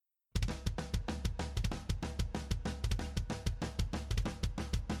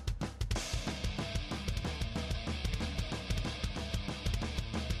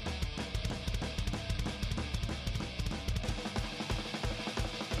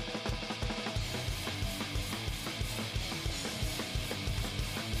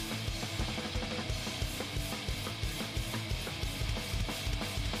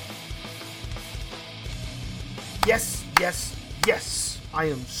Yes, I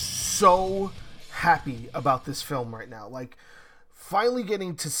am so happy about this film right now. Like, finally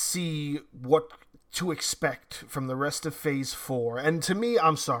getting to see what to expect from the rest of Phase 4. And to me,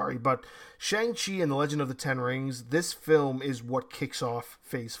 I'm sorry, but Shang-Chi and the Legend of the Ten Rings, this film is what kicks off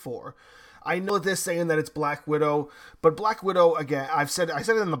Phase 4. I know they're saying that it's Black Widow, but Black Widow, again, I said it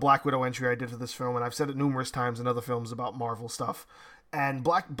in the Black Widow entry I did for this film, and I've said it numerous times in other films about Marvel stuff. And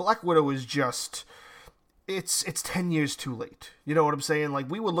Black Widow is just... It's 10 years too late. You know what I'm saying? Like,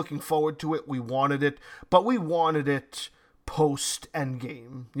 we were looking forward to it, we wanted it, but we wanted it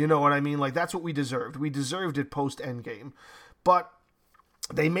post-Endgame. You know what I mean? Like, that's what we deserved. We deserved it post-Endgame. But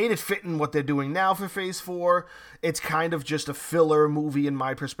they made it fit in what they're doing now for Phase 4. It's kind of just a filler movie in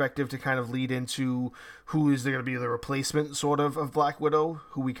my perspective to kind of lead into who is going to be the replacement, sort of Black Widow,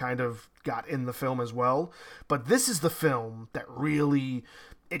 who we kind of got in the film as well. But this is the film that really...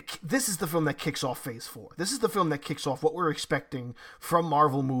 This is the film that kicks off Phase 4. This is the film that kicks off what we're expecting from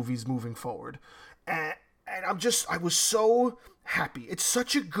Marvel movies moving forward. And I was so happy. It's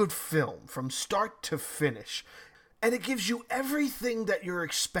such a good film from start to finish. And it gives you everything that you're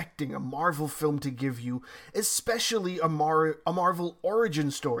expecting a Marvel film to give you, especially a Marvel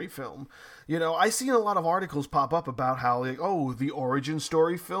origin story film. You know, I've seen a lot of articles pop up about how, like, oh, the origin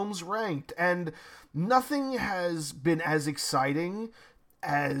story film's ranked. And nothing has been as exciting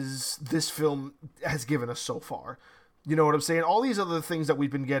as this film has given us so far. You know what I'm saying? All these other things that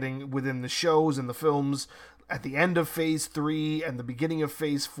we've been getting within the shows and the films at the end of Phase 3 and the beginning of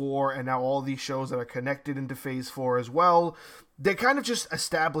Phase 4, and now all these shows that are connected into Phase 4 as well, they're kind of just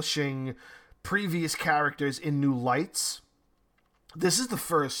establishing previous characters in new lights. This is the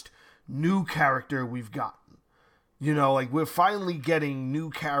first new character we've gotten. You know, like, we're finally getting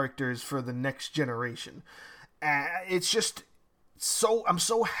new characters for the next generation. It's just... I'm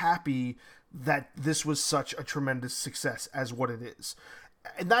so happy that this was such a tremendous success as what it is.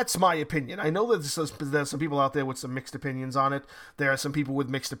 And that's my opinion. I know that there's some people out there with some mixed opinions on it. There are some people with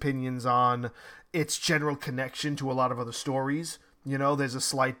mixed opinions on its general connection to a lot of other stories. You know, there's a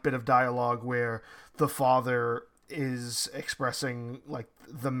slight bit of dialogue where the father is expressing, like,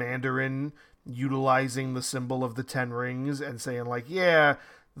 the Mandarin utilizing the symbol of the Ten Rings and saying, like, yeah,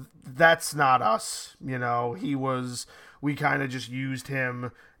 that's not us. You know, we kind of just used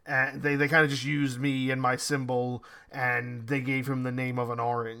him, and they kind of just used me and my symbol, and they gave him the name of an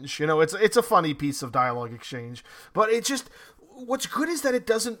orange. You know, it's a funny piece of dialogue exchange, but it's just, what's good is that it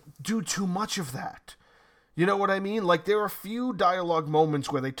doesn't do too much of that. You know what I mean? Like, there are a few dialogue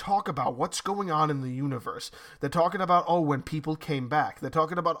moments where they talk about what's going on in the universe. They're talking about, oh, when people came back. They're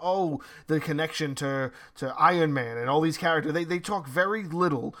talking about, oh, the connection to Iron Man and all these characters. They talk very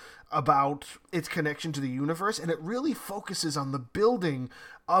little about its connection to the universe, and it really focuses on the building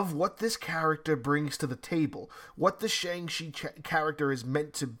of what this character brings to the table, what the Shang-Chi character is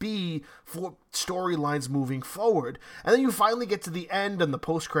meant to be for storylines moving forward. And then you finally get to the end and the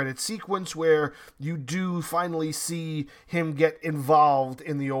post-credit sequence where you do finally see him get involved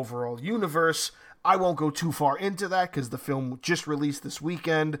in the overall universe. I won't go too far into that because the film just released this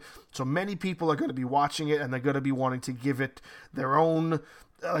weekend, so many people are going to be watching it and they're going to be wanting to give it their own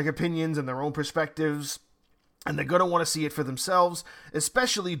opinions and their own perspectives. And they're going to want to see it for themselves,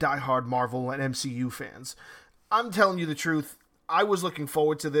 especially diehard Marvel and MCU fans. I'm telling you the truth, I was looking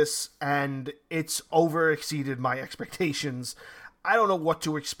forward to this, and it's over-exceeded my expectations. I don't know what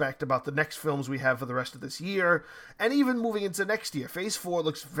to expect about the next films we have for the rest of this year, and even moving into next year. Phase 4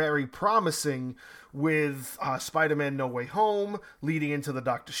 looks very promising with Spider-Man No Way Home, leading into the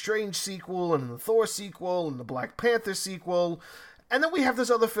Doctor Strange sequel, and the Thor sequel, and the Black Panther sequel. And then we have this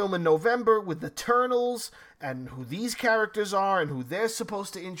other film in November with the Eternals, and who these characters are, and who they're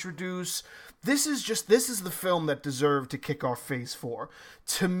supposed to introduce. This is the film that deserved to kick off Phase 4.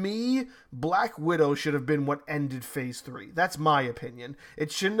 To me, Black Widow should have been what ended Phase 3. That's my opinion.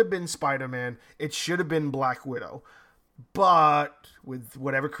 It shouldn't have been Spider-Man. It should have been Black Widow. But with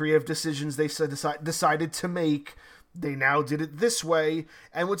whatever creative decisions they decided to make, they now did it this way.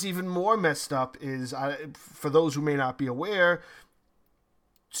 And what's even more messed up is, for those who may not be aware,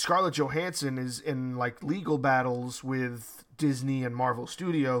 Scarlett Johansson is in legal battles with Disney and Marvel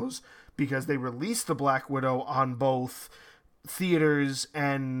Studios because they released the Black Widow on both theaters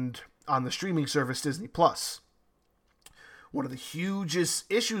and on the streaming service Disney+. One of the hugest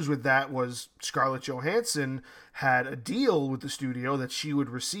issues with that was Scarlett Johansson had a deal with the studio that she would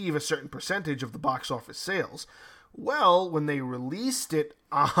receive a certain percentage of the box office sales. Well, when they released it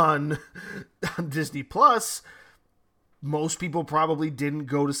on Disney+, most people probably didn't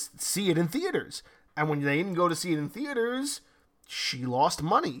go to see it in theaters. And when they didn't go to see it in theaters, she lost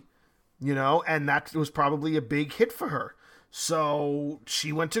money. and that was probably a big hit for her. So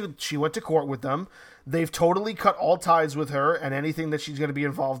she went to court with them. They've totally cut all ties with her and anything that she's going to be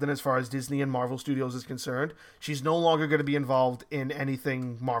involved in as far as Disney and Marvel Studios is concerned. She's no longer going to be involved in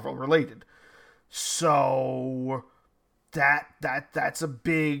anything Marvel related. So that's a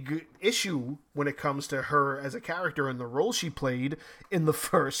big issue when it comes to her as a character and the role she played in the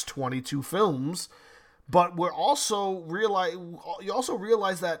first 22 films. But you also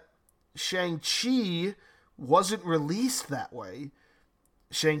realize that Shang-Chi wasn't released that way.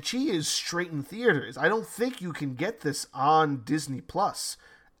 Shang-Chi is straight in theaters. I don't think you can get this on Disney Plus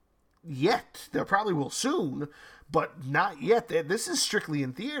yet. They probably will soon, but not yet. This is strictly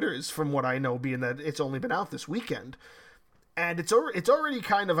in theaters from what I know, being that it's only been out this weekend. And it's already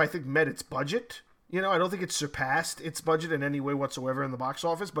kind of, I think, met its budget. I don't think it's surpassed its budget in any way whatsoever in the box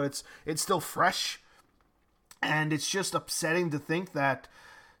office, but it's still fresh. And it's just upsetting to think that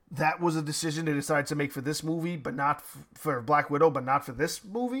was a decision they decided to make for this movie, but not for Black Widow, but not for this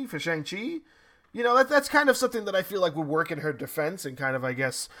movie, for Shang-Chi. That's kind of something that I feel like would work in her defense, and kind of, I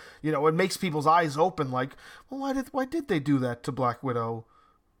guess, it makes people's eyes open, like, well, why did they do that to Black Widow,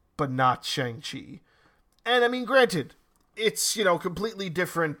 but not Shang-Chi? And, I mean, granted, it's, completely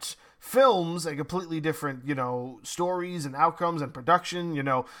different films and completely different, stories and outcomes and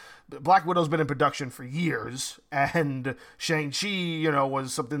production. Black Widow's been in production for years, and Shang-Chi,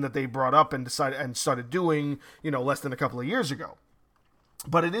 was something that they brought up and decided and started doing, less than a couple of years ago.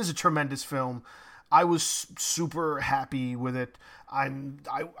 But it is a tremendous film. I was super happy with it.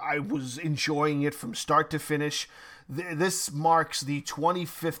 I was enjoying it from start to finish. This marks the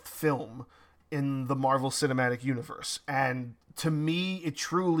 25th film in the Marvel Cinematic Universe, and to me, it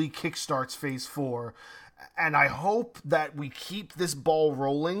truly kickstarts Phase 4, and I hope that we keep this ball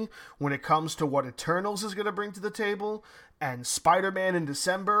rolling when it comes to what Eternals is going to bring to the table, and Spider-Man in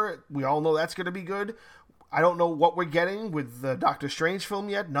December. We all know that's going to be good. I don't know what we're getting with the Doctor Strange film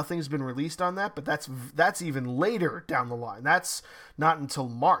yet. Nothing's been released on that, but that's even later down the line. That's not until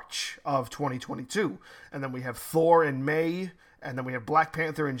March of 2022, and then we have Thor in May, and then we have Black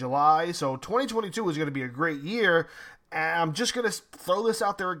Panther in July. So 2022 is going to be a great year. And I'm just going to throw this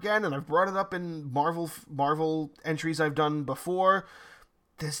out there again, and I've brought it up in Marvel entries I've done before.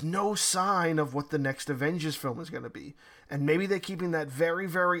 There's no sign of what the next Avengers film is going to be. And maybe they're keeping that very,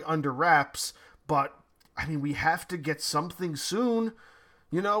 very under wraps, but, I mean, we have to get something soon.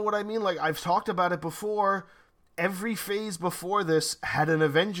 You know what I mean? Like, I've talked about it before. Every phase before this had an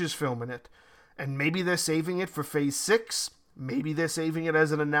Avengers film in it. And maybe they're saving it for Phase 6. Maybe they're saving it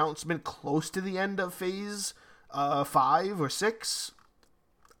as an announcement close to the end of Phase 5 or 6.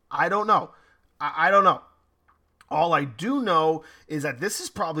 I don't know. I don't know. All I do know is that this is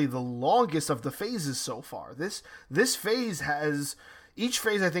probably the longest of the phases so far. This phase has... Each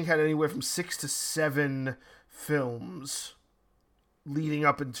phase, I think, had anywhere from 6 to 7 films leading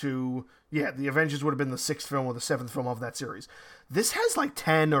up into... Yeah, the Avengers would have been the 6th film or the 7th film of that series. This has like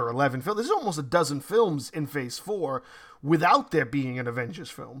 10 or 11 films. This is almost a dozen films in Phase 4 without there being an Avengers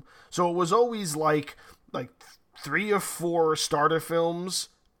film. So it was always like 3 or 4 starter films,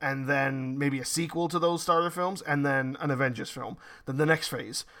 and then maybe a sequel to those starter films, and then an Avengers film. Then the next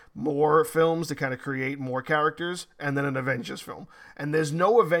phase, more films to kind of create more characters, and then an Avengers film. And there's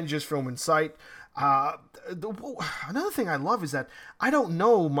no Avengers film in sight. Another thing I love is that I don't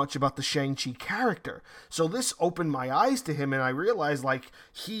know much about the Shang-Chi character. So this opened my eyes to him, and I realized, like,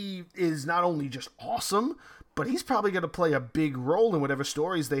 he is not only just awesome, but he's probably going to play a big role in whatever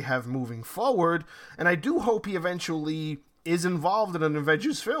stories they have moving forward. And I do hope he eventually is involved in an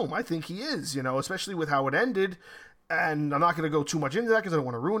Avengers film. I think he is, especially with how it ended. And I'm not going to go too much into that because I don't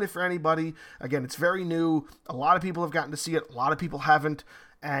want to ruin it for anybody. Again, it's very new. A lot of people have gotten to see it. A lot of people haven't.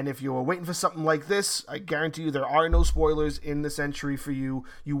 And if you're waiting for something like this, I guarantee you there are no spoilers in this entry for you.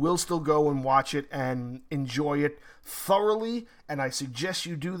 You will still go and watch it and enjoy it thoroughly. And I suggest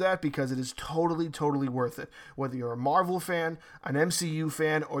you do that because it is totally, totally worth it. Whether you're a Marvel fan, an MCU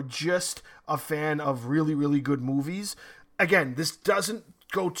fan, or just a fan of really, really good movies. Again, this doesn't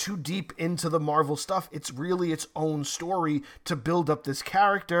go too deep into the Marvel stuff. It's really its own story to build up this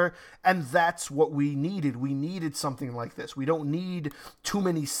character, and that's what we needed. We needed something like this. We don't need too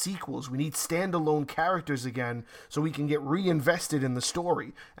many sequels. We need standalone characters again so we can get reinvested in the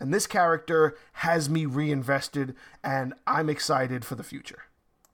story. And this character has me reinvested, and I'm excited for the future.